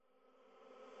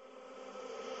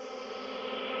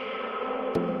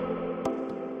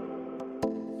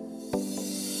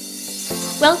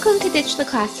Welcome to Ditch the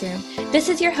Classroom. This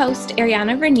is your host,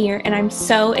 Ariana Vernier, and I'm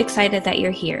so excited that you're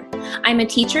here. I'm a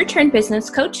teacher turned business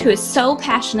coach who is so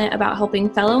passionate about helping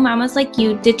fellow mamas like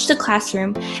you ditch the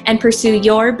classroom and pursue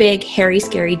your big, hairy,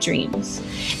 scary dreams.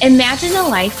 Imagine a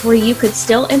life where you could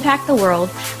still impact the world,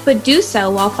 but do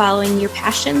so while following your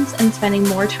passions and spending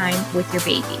more time with your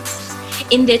babies.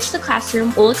 In Ditch the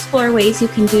Classroom, we'll explore ways you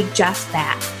can do just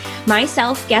that.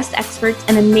 Myself, guest experts,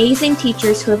 and amazing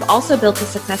teachers who have also built a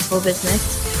successful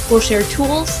business will share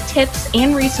tools, tips,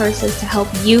 and resources to help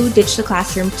you ditch the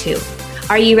classroom too.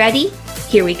 Are you ready?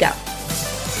 Here we go.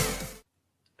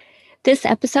 This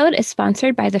episode is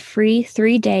sponsored by the free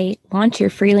 3-day Launch Your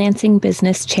Freelancing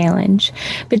Business Challenge.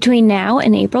 Between now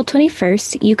and April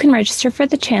 21st, you can register for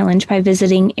the challenge by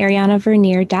visiting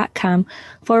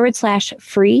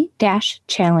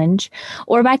arianavernier.com/free-challenge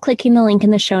or by clicking the link in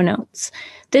the show notes.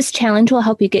 This challenge will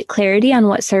help you get clarity on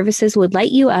what services would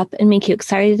light you up and make you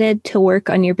excited to work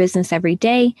on your business every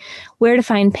day, where to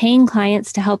find paying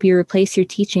clients to help you replace your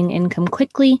teaching income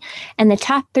quickly, and the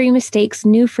top 3 mistakes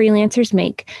new freelancers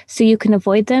make so you can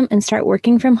avoid them and start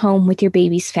working from home with your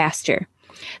babies faster.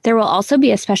 There will also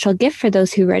be a special gift for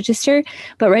those who register,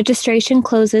 but registration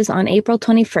closes on April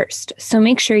 21st, so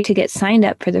make sure to get signed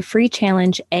up for the free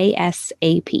challenge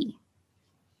ASAP.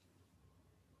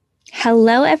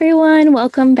 Hello, everyone.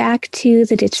 Welcome back to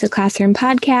the Ditch the Classroom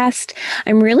podcast.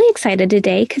 I'm really excited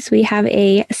today because we have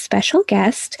a special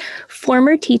guest,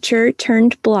 former teacher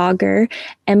turned blogger,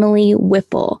 Emily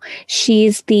Whipple.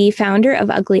 She's the founder of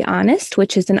Ugly Honest,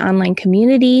 which is an online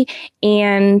community,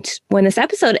 and when this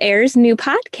episode airs, new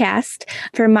podcast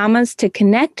for mamas to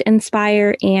connect,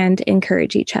 inspire, and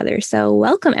encourage each other. So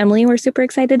welcome, Emily. We're super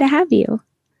excited to have you.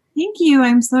 Thank you.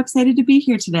 I'm so excited to be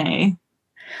here today.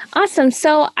 Awesome.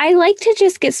 So I like to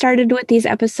just get started with these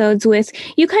episodes with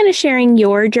you kind of sharing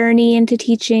your journey into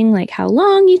teaching, like how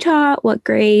long you taught, what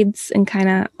grades, and kind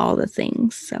of all the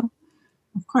things. So,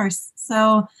 of course.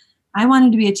 So I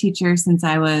wanted to be a teacher since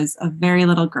I was a very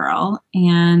little girl,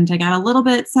 and I got a little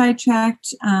bit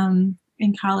sidetracked in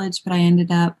college, but I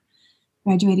ended up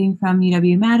graduating from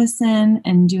UW-Madison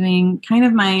and doing kind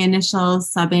of my initial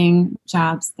subbing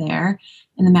jobs there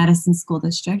in the Madison School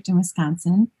District in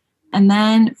Wisconsin. And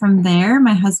then from there,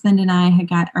 my now husband and I had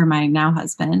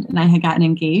gotten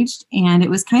engaged, and it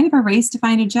was kind of a race to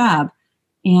find a job.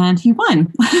 And he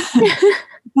won.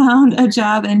 Found a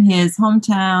job in his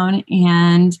hometown,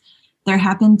 and there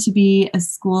happened to be a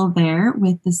school there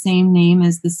with the same name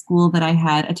as the school that I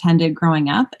had attended growing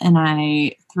up. And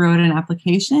I threw out an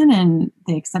application and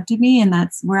they accepted me. And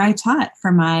that's where I taught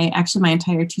for my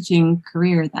entire teaching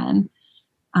career then.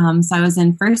 So I was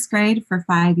in first grade for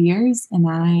 5 years, and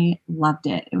I loved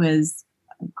it. It was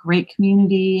a great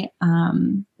community. I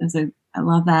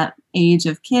love that age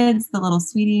of kids, the little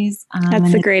sweeties.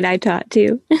 That's the grade I taught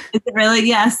too. It's really,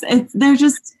 yes.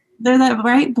 They're that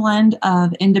right blend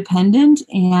of independent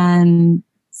and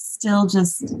still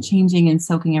just changing and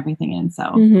soaking everything in.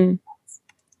 So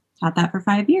taught that for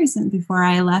 5 years, and before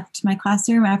I left my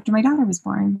classroom after my daughter was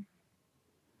born.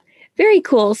 Very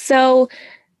cool. So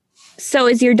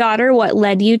is your daughter what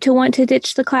led you to want to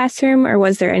ditch the classroom, or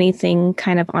was there anything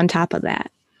kind of on top of that?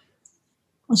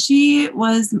 Well, she's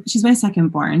my second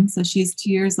born, so she's 2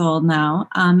 years old now,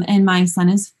 and my son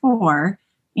is 4.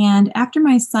 And after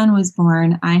my son was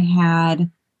born, it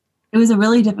was a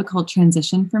really difficult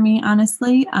transition for me,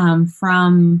 honestly,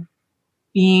 from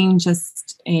being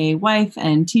just a wife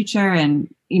and teacher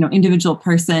and, individual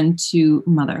person to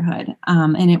motherhood.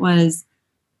 And it was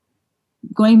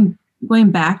going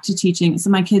back to teaching. So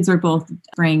my kids were both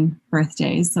spring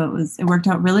birthdays. So it worked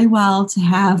out really well to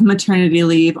have maternity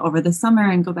leave over the summer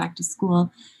and go back to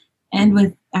school.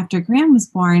 And after Graham was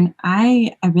born,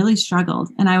 I really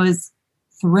struggled, and I was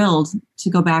thrilled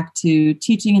to go back to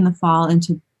teaching in the fall and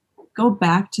to go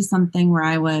back to something where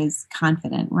I was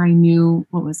confident, where I knew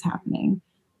what was happening.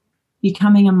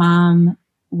 Becoming a mom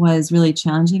was really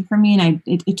challenging for me, and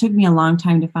it took me a long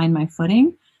time to find my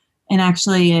footing. And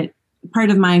actually,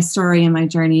 part of my story and my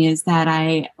journey is that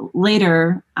I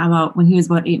later, when he was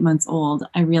about 8 months old,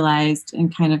 I realized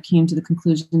and kind of came to the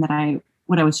conclusion that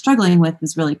what I was struggling with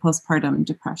was really postpartum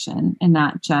depression, and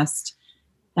not just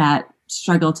that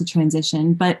struggle to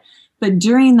transition. But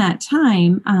during that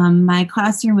time, my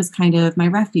classroom was kind of my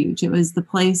refuge. It was the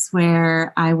place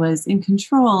where I was in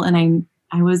control, and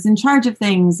I was in charge of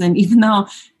things. And even though,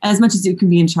 as much as you can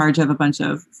be in charge of a bunch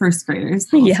of first graders,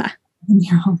 yeah,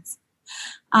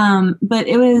 but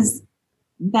it was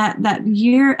that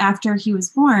year after he was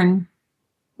born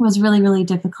was really, really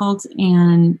difficult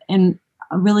and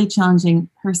really challenging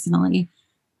personally.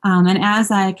 And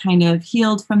as I kind of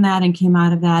healed from that and came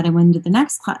out of that and went into the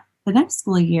next the next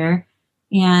school year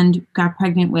and got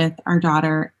pregnant with our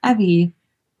daughter, Evie,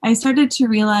 I started to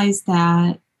realize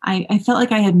that I felt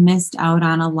like I had missed out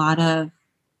on a lot of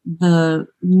the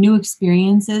new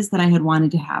experiences that I had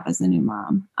wanted to have as a new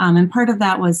mom. And part of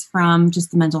that was from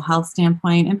just the mental health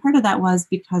standpoint. And part of that was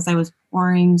because I was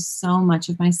pouring so much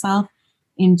of myself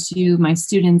into my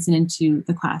students and into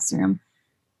the classroom.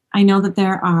 I know that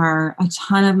there are a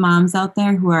ton of moms out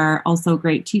there who are also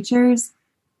great teachers.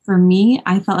 For me,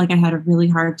 I felt like I had a really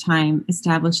hard time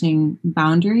establishing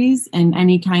boundaries and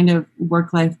any kind of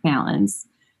work-life balance.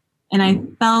 And I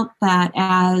felt that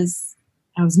as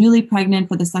I was newly pregnant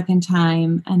for the second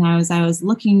time, and as I was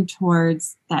looking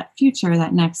towards that future,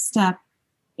 that next step,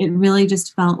 it really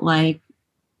just felt like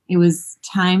it was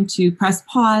time to press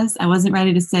pause. I wasn't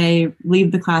ready to say,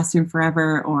 leave the classroom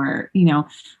forever, or,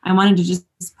 I wanted to just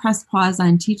press pause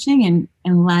on teaching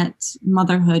and let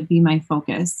motherhood be my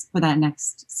focus for that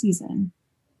next season.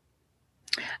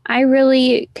 I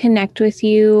really connect with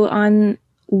you on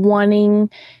wanting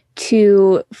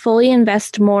to fully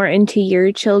invest more into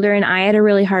your children. I had a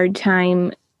really hard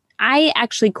time. I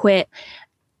actually quit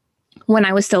when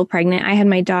I was still pregnant. I had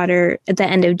my daughter at the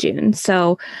end of June.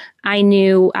 So I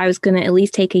knew I was going to at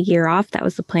least take a year off. That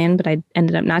was the plan, but I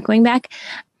ended up not going back.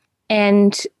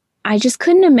 And I just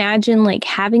couldn't imagine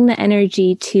having the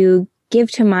energy to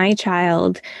give to my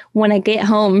child when I get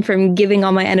home from giving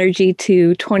all my energy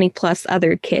to 20 plus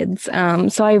other kids.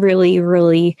 So I really,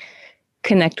 really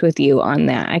connect with you on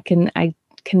that. I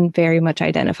can very much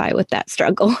identify with that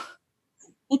struggle.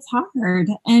 It's hard.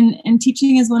 And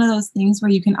teaching is one of those things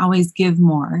where you can always give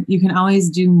more. You can always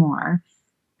do more.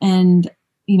 And,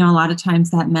 a lot of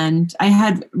times that meant I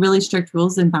had really strict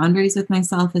rules and boundaries with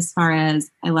myself as far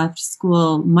as I left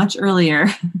school much earlier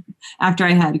after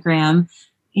I had Graham.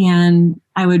 And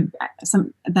I would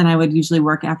usually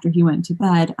work after he went to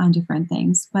bed on different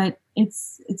things. But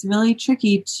it's really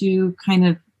tricky to kind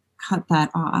of cut that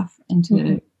off and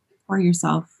to pour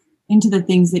yourself into the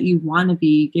things that you want to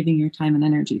be giving your time and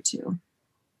energy to.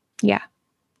 Yeah,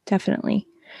 definitely.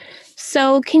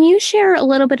 So can you share a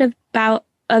little bit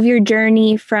of your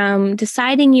journey from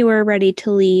deciding you were ready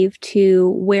to leave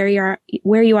to where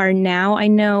you are now? I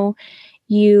know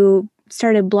you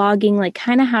started blogging,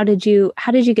 how did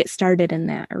you get started in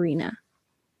that arena?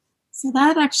 So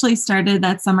that actually started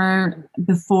that summer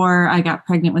before I got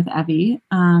pregnant with Evie.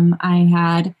 I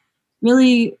had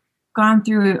really gone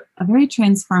through a very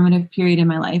transformative period in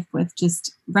my life with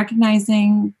just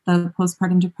recognizing the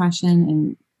postpartum depression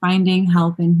and finding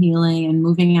help and healing and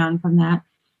moving on from that.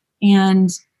 And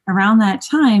around that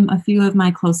time, a few of my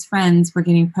close friends were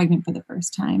getting pregnant for the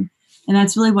first time. And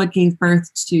that's really what gave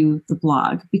birth to the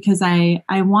blog, because I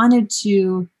wanted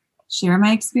to share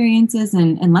my experiences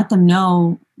and let them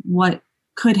know what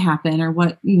could happen or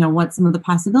what some of the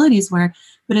possibilities were.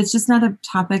 But it's just not a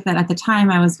topic that at the time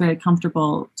I was very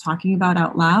comfortable talking about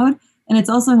out loud. And it's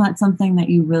also not something that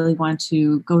you really want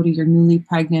to go to your newly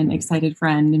pregnant, excited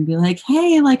friend and be like,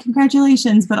 hey,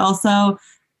 congratulations, but also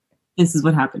this is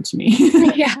what happened to me.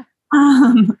 Yeah.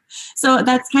 So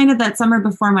that's kind of that summer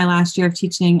before my last year of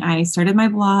teaching, I started my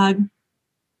blog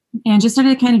and just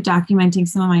started kind of documenting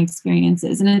some of my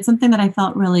experiences. And it's something that I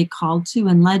felt really called to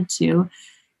and led to.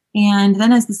 And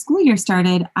then as the school year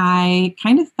started, I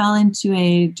kind of fell into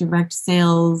a direct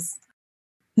sales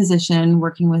position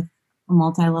working with a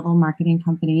multi-level marketing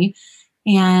company.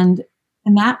 And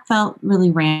that felt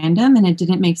really random and it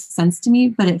didn't make sense to me,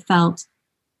 but it felt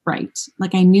right.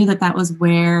 I knew that was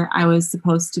where I was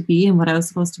supposed to be and what I was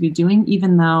supposed to be doing,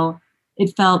 even though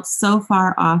it felt so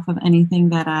far off of anything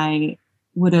that I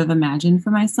would have imagined for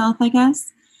myself, I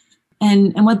guess.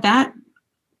 And what that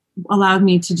allowed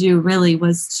me to do really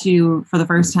was to, for the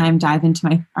first time, dive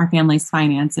into our family's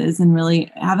finances and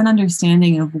really have an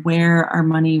understanding of where our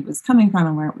money was coming from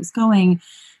and where it was going,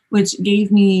 which gave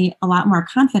me a lot more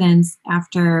confidence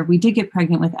after we did get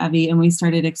pregnant with Evie and we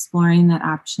started exploring that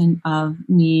option of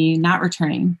me not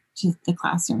returning to the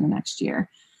classroom the next year.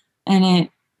 And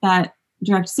that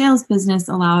direct sales business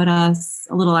allowed us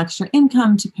a little extra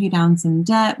income to pay down some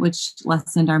debt, which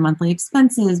lessened our monthly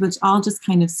expenses, which all just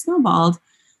kind of snowballed,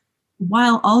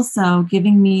 while also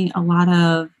giving me a lot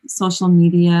of social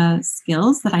media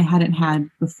skills that I hadn't had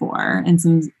before and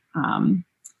some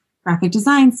graphic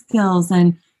design skills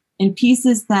and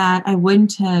pieces that I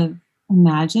wouldn't have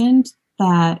imagined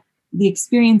that the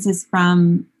experiences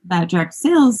from that direct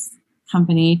sales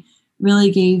company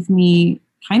really gave me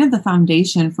kind of the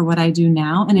foundation for what I do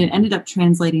now. And it ended up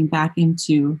translating back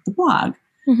into the blog.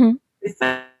 Mm-hmm.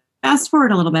 Fast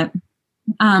forward a little bit.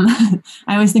 I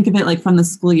always think of it from the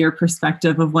school year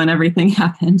perspective of when everything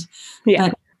happened. Yeah.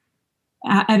 But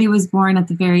Evie was born at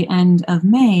the very end of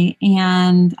May,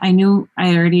 and I knew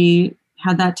I already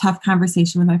had that tough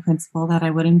conversation with my principal that I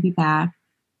wouldn't be back.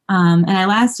 And I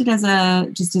lasted as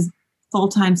a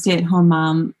full-time stay-at-home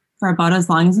mom for about as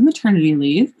long as a maternity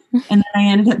leave. And then I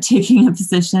ended up taking a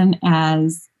position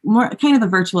as more kind of a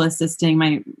virtual assisting.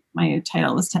 My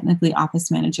title was technically office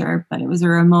manager, but it was a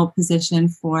remote position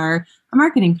for a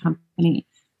marketing company.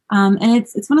 And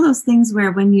it's one of those things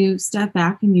where when you step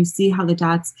back and you see how the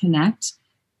dots connect,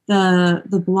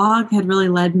 the blog had really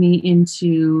led me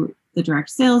into the direct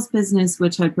sales business,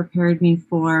 which had prepared me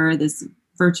for this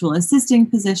virtual assisting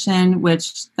position,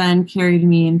 which then carried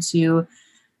me into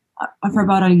for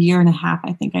about a year and a half.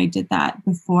 I think I did that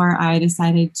before I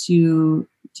decided to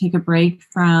take a break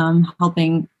from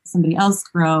helping somebody else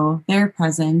grow their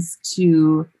presence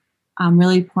to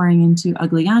really pouring into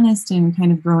Ugly Honest and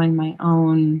kind of growing my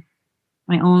own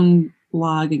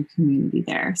blog and community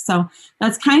there. So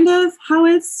that's kind of how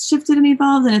it's shifted and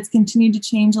evolved, and it's continued to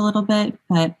change a little bit.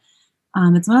 But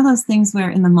it's one of those things where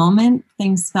in the moment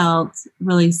things felt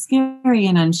really scary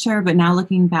and unsure, but now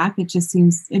looking back,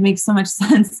 it makes so much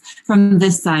sense from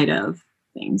this side of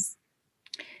things.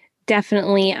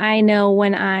 Definitely. I know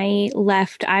when I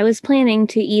left, I was planning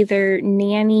to either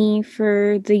nanny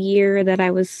for the year that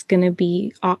I was going to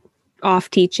be off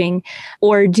teaching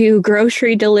or do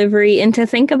grocery delivery, and to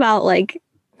think about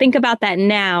that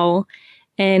now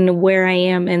and where I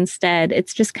am instead.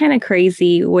 It's just kind of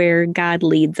crazy where God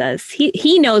leads us.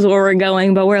 He knows where we're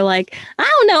going, but we're like, I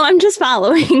don't know, I'm just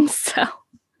following. So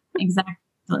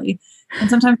exactly. And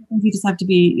sometimes I think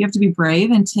you have to be brave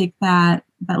and take that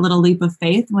little leap of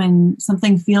faith when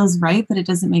something feels right, but it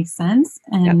doesn't make sense.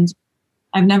 And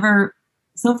yep.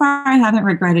 So far, I haven't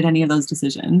regretted any of those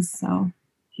decisions. So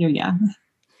here, yeah.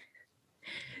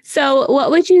 So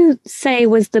what would you say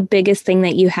was the biggest thing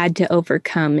that you had to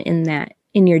overcome in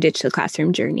your Ditch the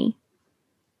Classroom journey?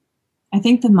 I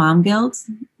think the mom guilt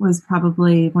was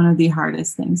probably one of the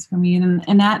hardest things for me.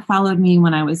 And that followed me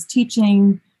when I was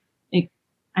teaching.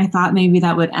 I thought maybe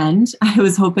that would end. I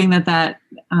was hoping that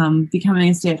becoming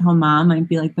a stay-at-home mom might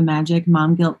be like the magic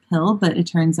mom guilt pill, but it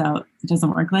turns out it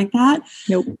doesn't work like that.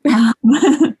 Nope.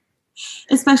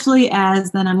 Especially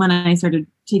as then when I started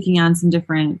taking on some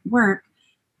different work,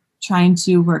 trying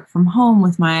to work from home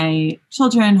with my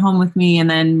children home with me, and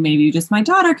then maybe just my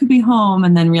daughter could be home,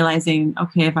 and then realizing,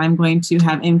 okay, if I'm going to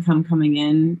have income coming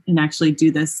in and actually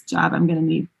do this job, I'm going to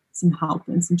need some help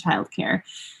and some childcare.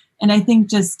 And I think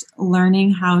just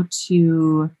learning how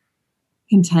to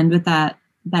contend with that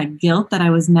guilt that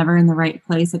I was never in the right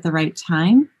place at the right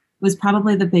time was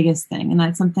probably the biggest thing. And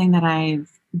that's something that I've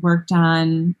worked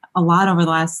on a lot over the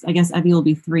last, I guess Evie will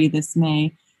be 3 this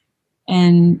May.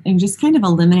 And just kind of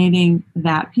eliminating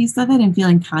that piece of it and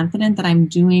feeling confident that I'm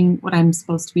doing what I'm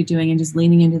supposed to be doing and just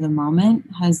leaning into the moment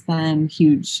has been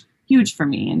huge, huge for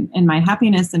me. And my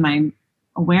happiness and my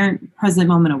present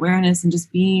moment awareness and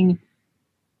just being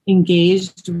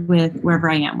engaged with wherever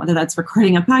I am, whether that's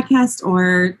recording a podcast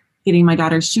or getting my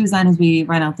daughter's shoes on as we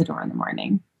run out the door in the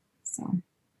morning. So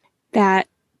that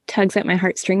tugs at my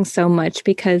heartstrings so much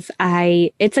because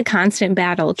it's a constant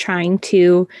battle trying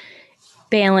to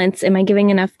balance. Am I giving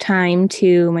enough time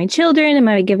to my children? Am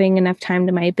I giving enough time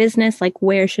to my business? Like,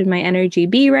 where should my energy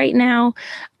be right now?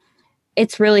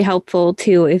 It's really helpful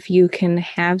too if you can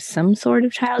have some sort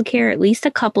of childcare at least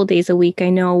a couple days a week. I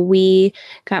know we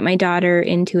got my daughter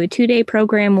into a 2-day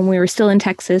program when we were still in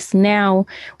Texas. Now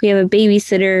we have a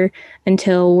babysitter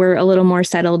until we're a little more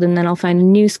settled, and then I'll find a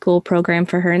new school program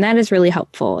for her. And that is really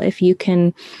helpful if you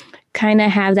can kind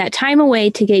of have that time away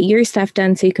to get your stuff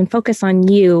done so you can focus on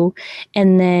you.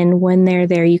 And then when they're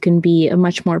there, you can be a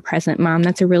much more present mom.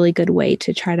 That's a really good way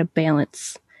to try to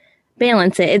balance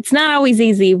it. It's not always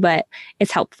easy, but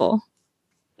it's helpful.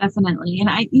 Definitely.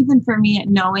 And even for me,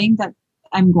 knowing that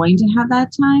I'm going to have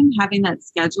that time, having that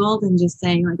scheduled and just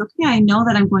saying like, okay, I know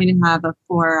that I'm going to have a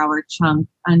 4-hour chunk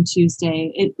on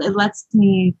Tuesday. It lets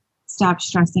me stop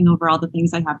stressing over all the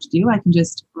things I have to do. I can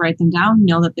just write them down,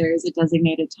 know that there is a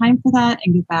designated time for that,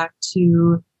 and get back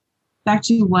to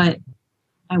what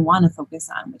I want to focus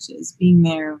on, which is being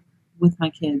there with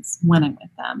my kids when I'm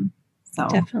with them. So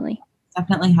definitely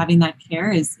having that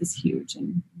care is huge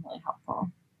and really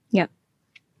helpful. Yep.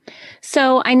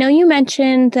 So I know you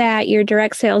mentioned that your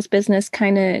direct sales business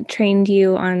kind of trained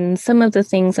you on some of the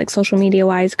things like social media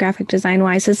wise, graphic design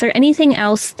wise. Is there anything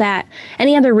else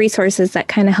any other resources that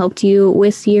kind of helped you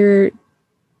with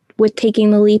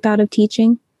taking the leap out of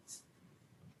teaching?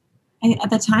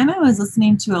 At the time, I was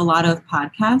listening to a lot of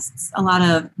podcasts, a lot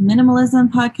of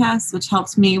minimalism podcasts, which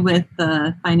helped me with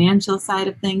the financial side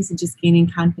of things and just gaining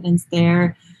confidence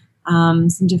there.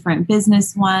 some different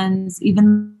business ones.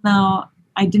 Even though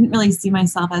I didn't really see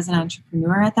myself as an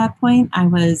entrepreneur at that point, I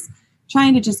was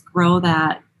trying to just grow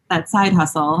that side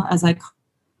hustle, as I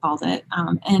called it.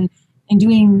 And in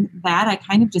doing that, I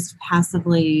kind of just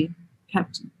passively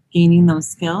kept gaining those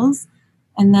skills.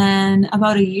 And then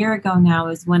about a year ago now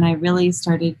is when I really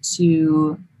started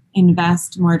to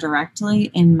invest more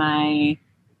directly in my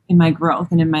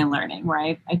growth and in my learning, where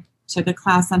I took a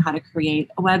class on how to create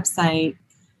a website,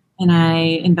 and I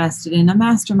invested in a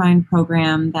mastermind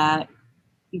program that,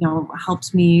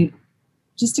 helped me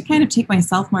just to kind of take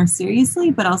myself more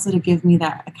seriously, but also to give me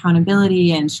that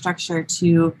accountability and structure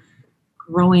to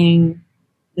growing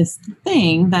this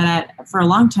thing that for a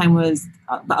long time was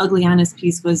the Ugly Honest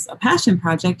piece was a passion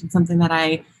project and something that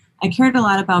I cared a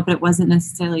lot about, but it wasn't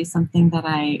necessarily something that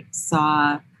I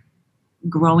saw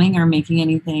growing or making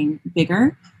anything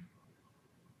bigger.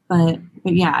 But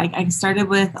yeah, I started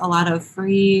with a lot of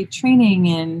free training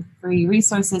and free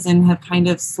resources and have kind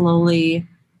of slowly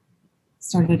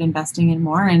started investing in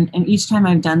more. And each time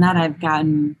I've done that, I've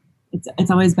gotten, it's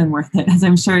always been worth it, as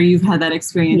I'm sure you've had that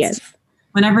experience. Yes.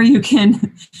 Whenever you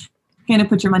can kind of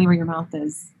put your money where your mouth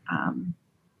is,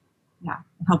 it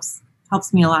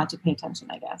helps me a lot to pay attention,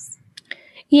 I guess.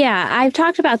 Yeah, I've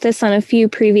talked about this on a few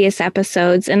previous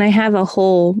episodes, and I have a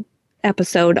whole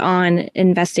episode on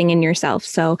investing in yourself.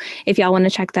 So if y'all want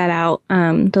to check that out,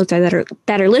 those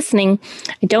that are listening,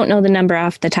 I don't know the number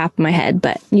off the top of my head,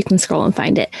 but you can scroll and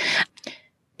find it.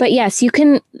 But yes,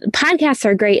 podcasts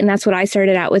are great, and that's what I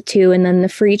started out with too, and then the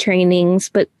free trainings.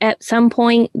 But at some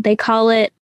point, they call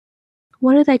it,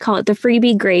 what do they call it? The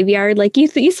freebie graveyard. Like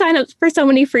you sign up for so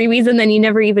many freebies and then you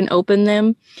never even open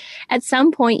them. At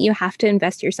some point, you have to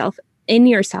invest in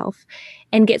yourself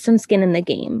and get some skin in the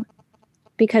game.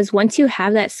 Because once you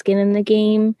have that skin in the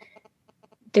game,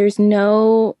 there's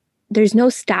no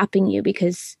stopping you,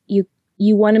 because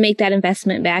you want to make that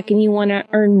investment back and you want to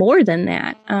earn more than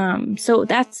that. So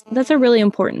that's a really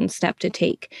important step to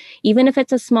take. Even if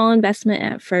it's a small investment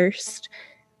at first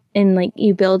and like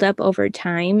you build up over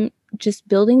time, just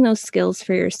building those skills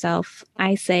for yourself,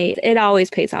 I say it always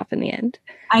pays off in the end.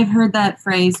 I've heard that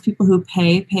phrase, people who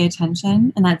pay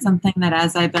attention. And that's something that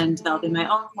as I've been developing my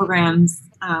own programs,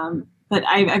 but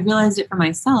I've realized it for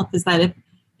myself, is that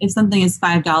if something is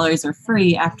 $5 or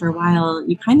free, after a while,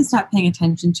 you kind of stop paying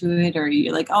attention to it, or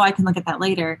you're like, oh, I can look at that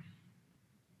later.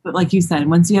 But like you said,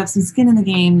 once you have some skin in the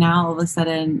game, now all of a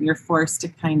sudden you're forced to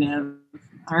kind of,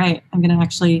 all right, I'm going to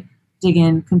actually dig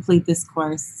in, complete this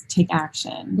course, take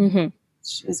action,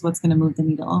 which is what's going to move the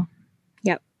needle.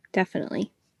 Yep,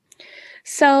 definitely.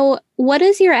 So what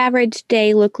does your average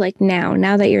day look like now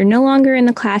that you're no longer in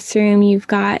the classroom, you've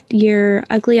got your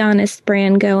Ugly Honest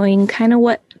brand going?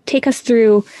 Take us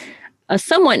through a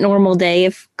somewhat normal day,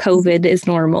 if COVID is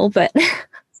normal, but.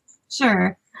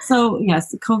 Sure. So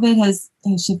yes, COVID has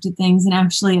shifted things. And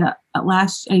actually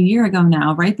a year ago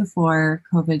now, right before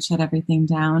COVID shut everything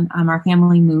down, our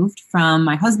family moved from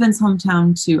my husband's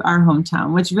hometown to our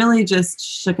hometown, which really just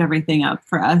shook everything up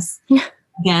for us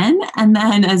again. And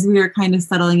then as we were kind of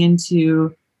settling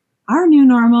into our new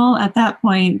normal at that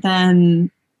point, then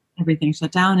everything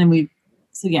shut down. And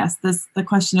so yes, the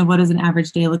question of what does an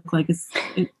average day look like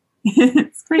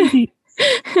it's crazy.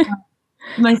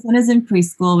 My son is in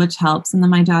preschool, which helps. And then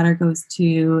my daughter goes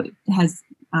to a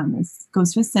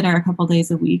sitter a couple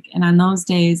days a week. And on those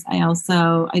days,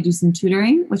 I do some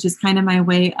tutoring, which is kind of my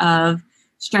way of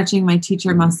stretching my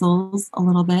teacher muscles a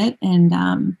little bit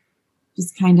and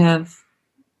just kind of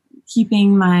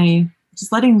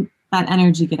just letting that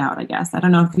energy get out, I guess. I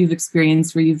don't know if you've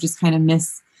experienced where you've just kind of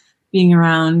miss being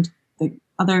around the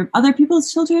other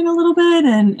people's children a little bit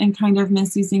and kind of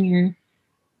miss using your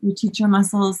teacher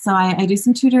muscles. So I do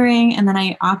some tutoring, and then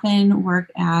I often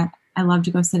I love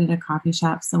to go sit at a coffee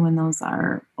shop. So when those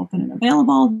are open and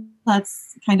available,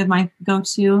 that's kind of my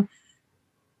go-to.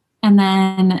 And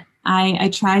then I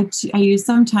use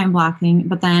some time blocking,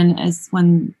 but then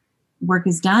when work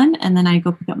is done, and then I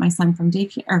go pick up my son from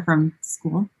daycare or from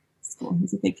school.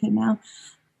 He's a big kid now.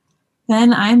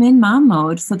 Then I'm in mom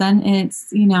mode. So then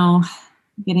it's,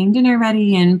 getting dinner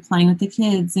ready and playing with the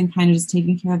kids and kind of just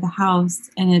taking care of the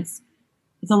house. And it's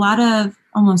a lot of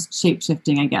almost shape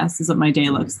shifting, I guess, is what my day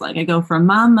looks like. I go from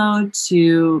mom mode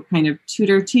to kind of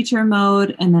tutor teacher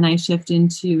mode. And then I shift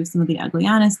into some of the Ugly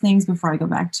Honest things before I go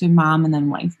back to mom and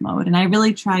then wife mode. And I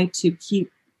really try to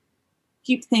keep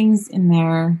things in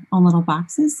their own little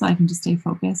boxes so I can just stay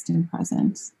focused and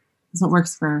present. So it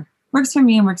works for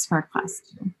me and works for our class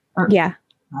too.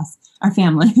 Our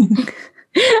family.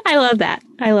 I love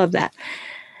that.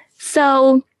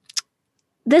 So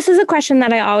This is a question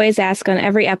that I always ask on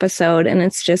every episode, and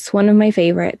it's just one of my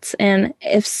favorites. And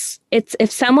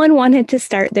if someone wanted to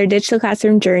start their digital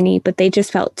classroom journey, but they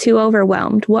just felt too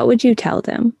overwhelmed, what would you tell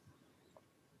them?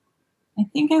 I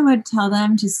think I would tell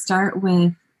them to start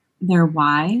with their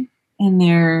why and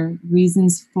their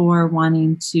reasons for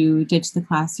wanting to ditch the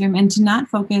classroom, and to not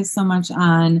focus so much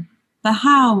on the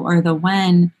how or the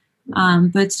when,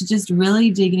 but to just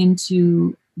really dig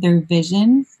into their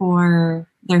vision for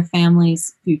their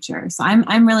family's future. So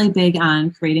I'm really big on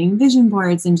creating vision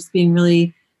boards and just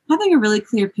having a really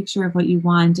clear picture of what you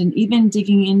want, and even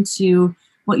digging into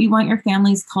what you want your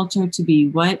family's culture to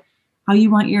be, how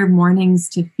you want your mornings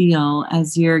to feel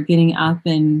as you're getting up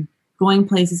and going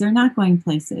places or not going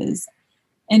places,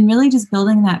 and really just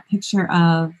building that picture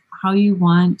of how you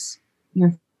want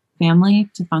your family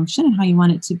to function and how you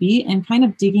want it to be, and kind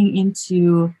of digging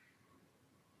into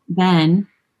then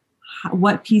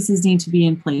what pieces need to be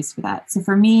in place for that. So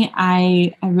for me,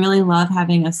 I really love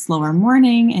having a slower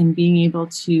morning and being able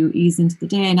to ease into the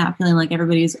day and not feeling like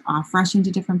everybody's off rushing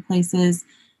to different places,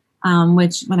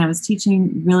 which when I was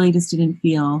teaching really just didn't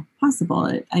feel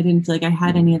possible. I didn't feel like I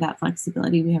had any of that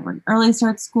flexibility. We have an early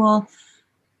start school,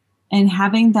 and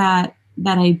having that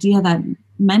idea, that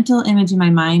mental image in my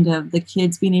mind of the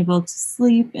kids being able to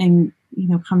sleep and,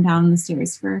 come down the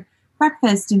stairs for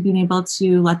breakfast, and being able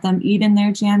to let them eat in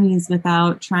their jammies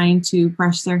without trying to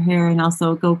brush their hair and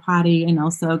also go potty and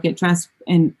also get dressed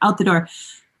and out the door.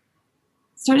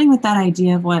 Starting with that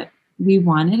idea of what we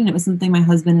wanted, and it was something my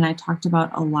husband and I talked about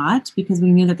a lot, because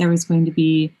we knew that there was going to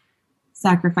be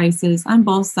sacrifices on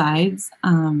both sides.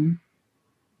 And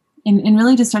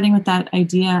really just starting with that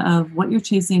idea of what you're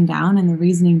chasing down and the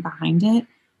reasoning behind it.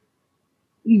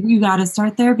 You got to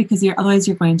start there, because otherwise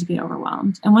you're going to get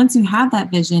overwhelmed. And once you have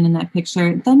that vision and that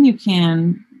picture, then you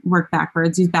can work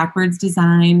backwards, use backwards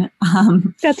design.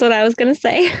 That's what I was going to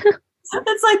say.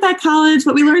 It's like that college,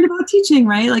 what we learned about teaching,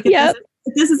 right? Like if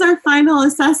this is our final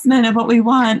assessment of what we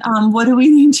want, what do we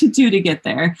need to do to get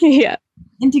there? Yeah.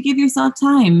 And to give yourself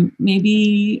time.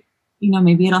 Maybe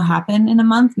it'll happen in a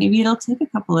month. Maybe it'll take a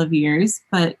couple of years,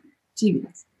 but to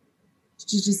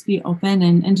just be open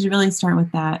and to really start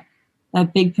with that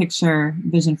big picture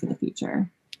vision for the future.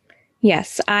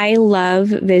 Yes, I love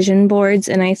vision boards,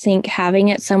 and I think having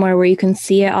it somewhere where you can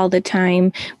see it all the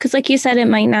time, because like you said, it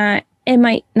might not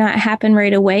happen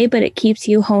right away, but it keeps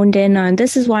you honed in on,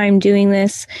 this is why I'm doing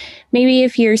this. Maybe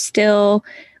if you're still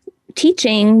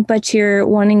teaching, but you're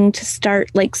wanting to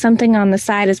start like something on the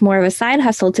side as more of a side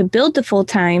hustle to build to full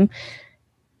time,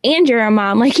 and you're a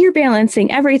mom, like you're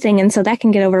balancing everything. And so that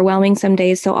can get overwhelming some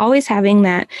days. So always having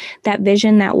that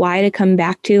vision, that why to come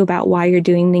back to about why you're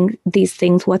doing these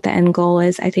things, what the end goal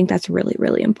is. I think that's really,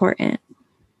 really important.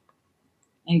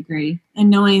 I agree. And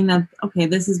knowing that, okay,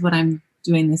 this is what I'm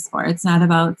doing this for. It's not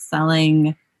about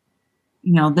selling,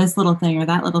 this little thing or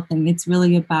that little thing. It's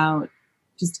really about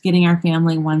just getting our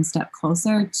family one step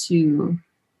closer to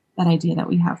that idea that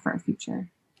we have for our future.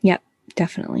 Yep,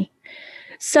 definitely.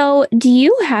 So do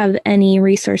you have any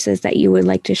resources that you would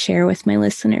like to share with my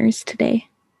listeners today?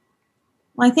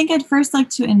 Well, I think I'd first like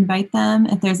to invite them,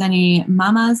 if there's any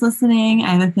mamas listening. I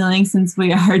have a feeling since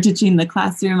we are teaching the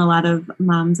classroom, a lot of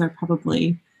moms are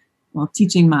probably,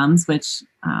 teaching moms, which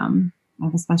I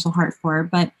have a special heart for.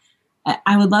 But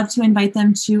I would love to invite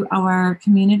them to our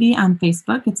community on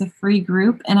Facebook. It's a free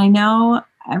group. And I know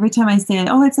every time I say,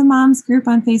 it's a mom's group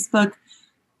on Facebook,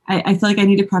 I feel like I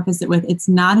need to preface it with, it's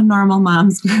not a normal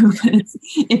mom's group.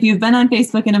 If you've been on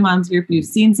Facebook in a mom's group, you've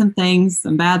seen some things,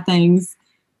 some bad things,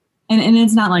 and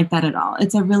it's not like that at all.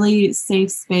 It's a really safe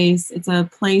space. It's a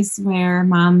place where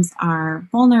moms are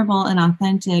vulnerable and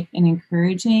authentic and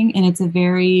encouraging, and it's a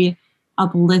very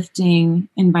uplifting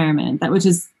environment.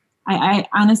 I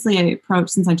honestly approach,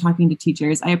 since I'm talking to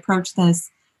teachers, I approach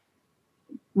this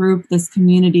group, this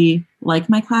community, like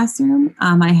my classroom.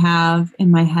 I have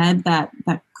in my head that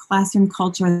classroom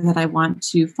culture that I want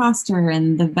to foster,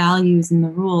 and the values and the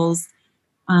rules.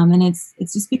 And it's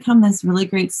just become this really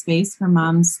great space for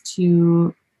moms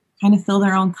to kind of fill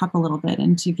their own cup a little bit,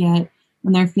 and to get,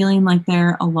 when they're feeling like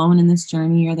they're alone in this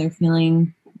journey, or they're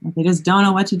feeling like they just don't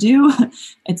know what to do,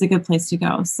 it's a good place to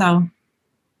go. So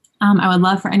I would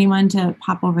love for anyone to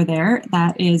pop over there.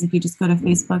 That is, if you just go to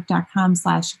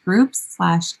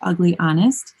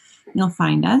facebook.com/groups/uglyhonest, you'll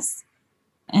find us.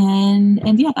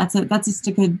 And yeah, that's just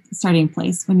a good starting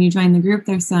place. When you join the group,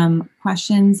 there's some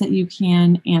questions that you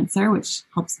can answer, which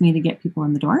helps me to get people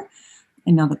in the door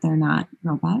and know that they're not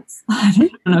robots. I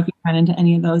don't know if you run into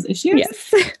any of those issues.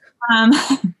 Yes.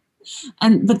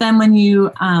 But then when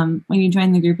you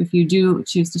join the group, if you do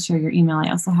choose to share your email, I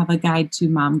also have a guide to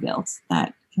mom guilt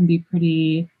that can be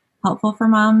pretty helpful for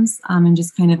moms, and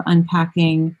just kind of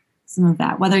unpacking some of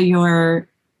that, whether you're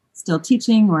still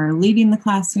teaching or leaving the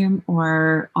classroom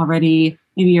or already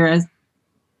maybe you're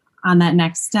on that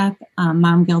next step.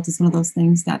 Mom guilt is one of those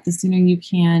things that the sooner you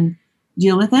can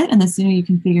deal with it and the sooner you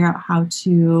can figure out how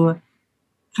to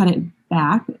cut it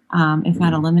back, if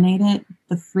not eliminate it,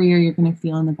 the freer you're going to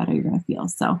feel and the better you're going to feel.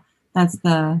 So that's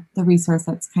the resource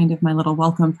that's kind of my little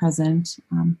welcome present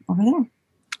over there.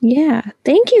 Yeah.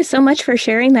 Thank you so much for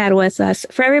sharing that with us.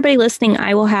 For everybody listening,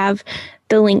 I will have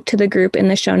the link to the group in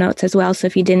the show notes as well. So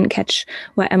if you didn't catch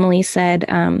what Emily said,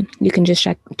 you can just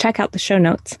check out the show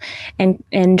notes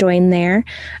and join there.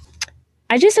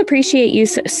 I just appreciate you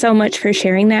so much for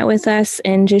sharing that with us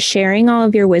and just sharing all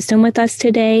of your wisdom with us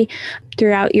today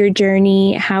throughout your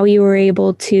journey, how you were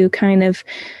able to kind of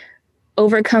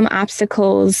overcome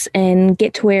obstacles and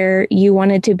get to where you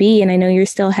wanted to be. And I know you're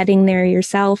still heading there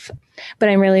yourself, but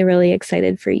I'm really, really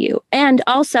excited for you. And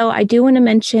also, I do want to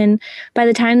mention, by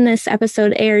the time this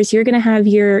episode airs, you're going to have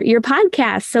your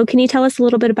podcast. So can you tell us a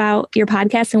little bit about your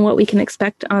podcast and what we can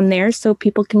expect on there so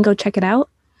people can go check it out?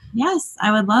 Yes,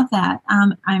 I would love that.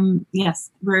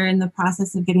 We're in the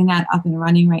process of getting that up and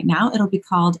running right now. It'll be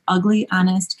called Ugly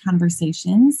Honest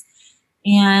Conversations.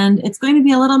 And it's going to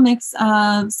be a little mix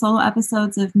of solo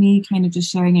episodes of me kind of just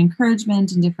sharing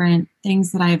encouragement and different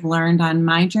things that I've learned on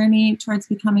my journey towards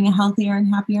becoming a healthier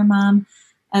and happier mom,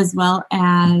 as well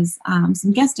as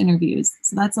some guest interviews.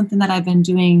 So that's something that I've been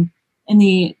doing in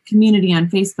the community on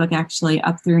Facebook, actually,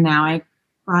 up through now. I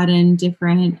brought in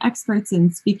different experts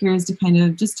and speakers to kind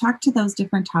of just talk to those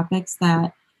different topics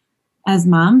that as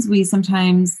moms, we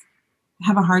sometimes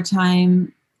have a hard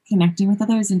time connecting with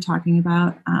others and talking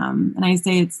about. And I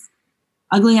say it's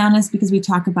ugly honest because we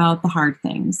talk about the hard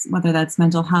things, whether that's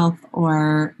mental health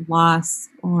or loss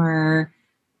or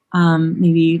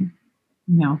maybe,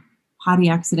 potty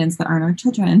accidents that aren't our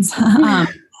children's.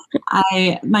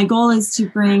 My goal is to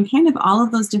bring kind of all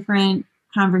of those different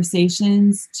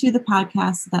conversations to the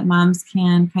podcast so that moms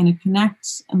can kind of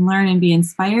connect and learn and be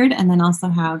inspired, and then also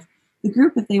have the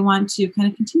group if they want to kind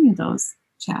of continue those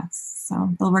chats. So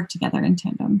they'll work together in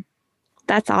tandem.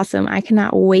 That's awesome. I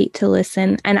cannot wait to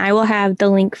listen. And I will have the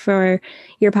link for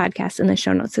your podcast in the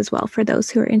show notes as well for those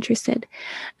who are interested.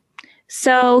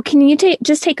 So can you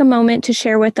just take a moment to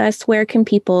share with us, where can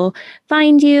people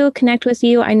find you, connect with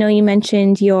you? I know you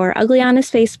mentioned your Ugly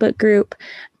Honest Facebook group.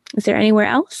 Is there anywhere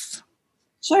else?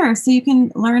 Sure. So you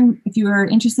can learn, if you are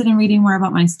interested in reading more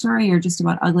about my story or just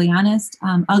about Ugly Honest,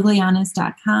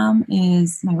 uglyhonest.com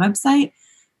is my website.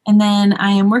 And then I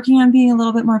am working on being a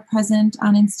little bit more present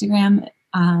on Instagram,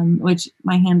 which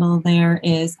my handle there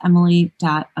is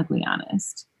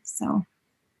emily.uglyhonest. So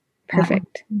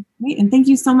perfect. Great. And thank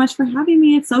you so much for having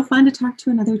me. It's so fun to talk to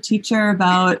another teacher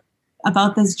about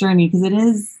this journey, because it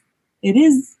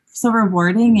is so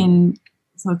rewarding and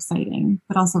so exciting,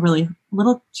 but also really a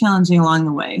little challenging along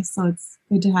the way. So it's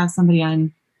good to have somebody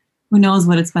on who knows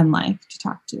what it's been like to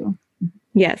talk to.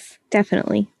 Yes,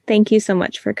 definitely. Thank you so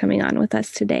much for coming on with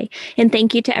us today. And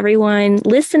thank you to everyone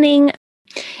listening.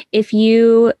 If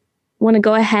you want to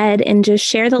go ahead and just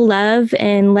share the love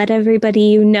and let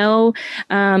everybody know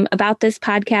about this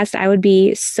podcast, I would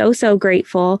be so, so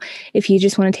grateful. If you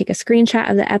just want to take a screenshot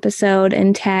of the episode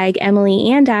and tag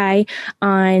Emily and I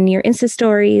on your Insta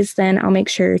stories, then I'll make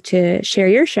sure to share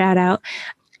your shout out.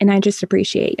 And I just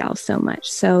appreciate y'all so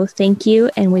much. So thank you,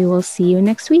 and we will see you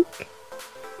next week.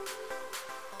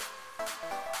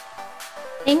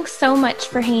 Thanks so much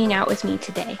for hanging out with me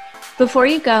today. Before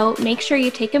you go, make sure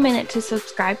you take a minute to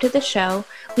subscribe to the show,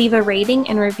 leave a rating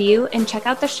and review, and check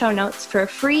out the show notes for a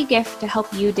free gift to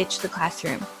help you ditch the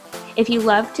classroom. If you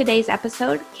loved today's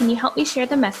episode, can you help me share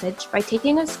the message by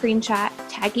taking a screenshot,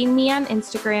 tagging me on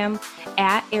Instagram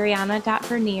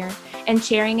 @ariana.vernier, and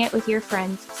sharing it with your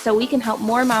friends so we can help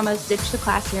more mamas ditch the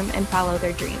classroom and follow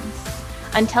their dreams.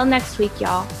 Until next week,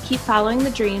 y'all, keep following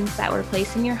the dreams that were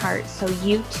placed in your heart so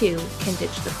you too can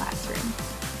ditch the classroom.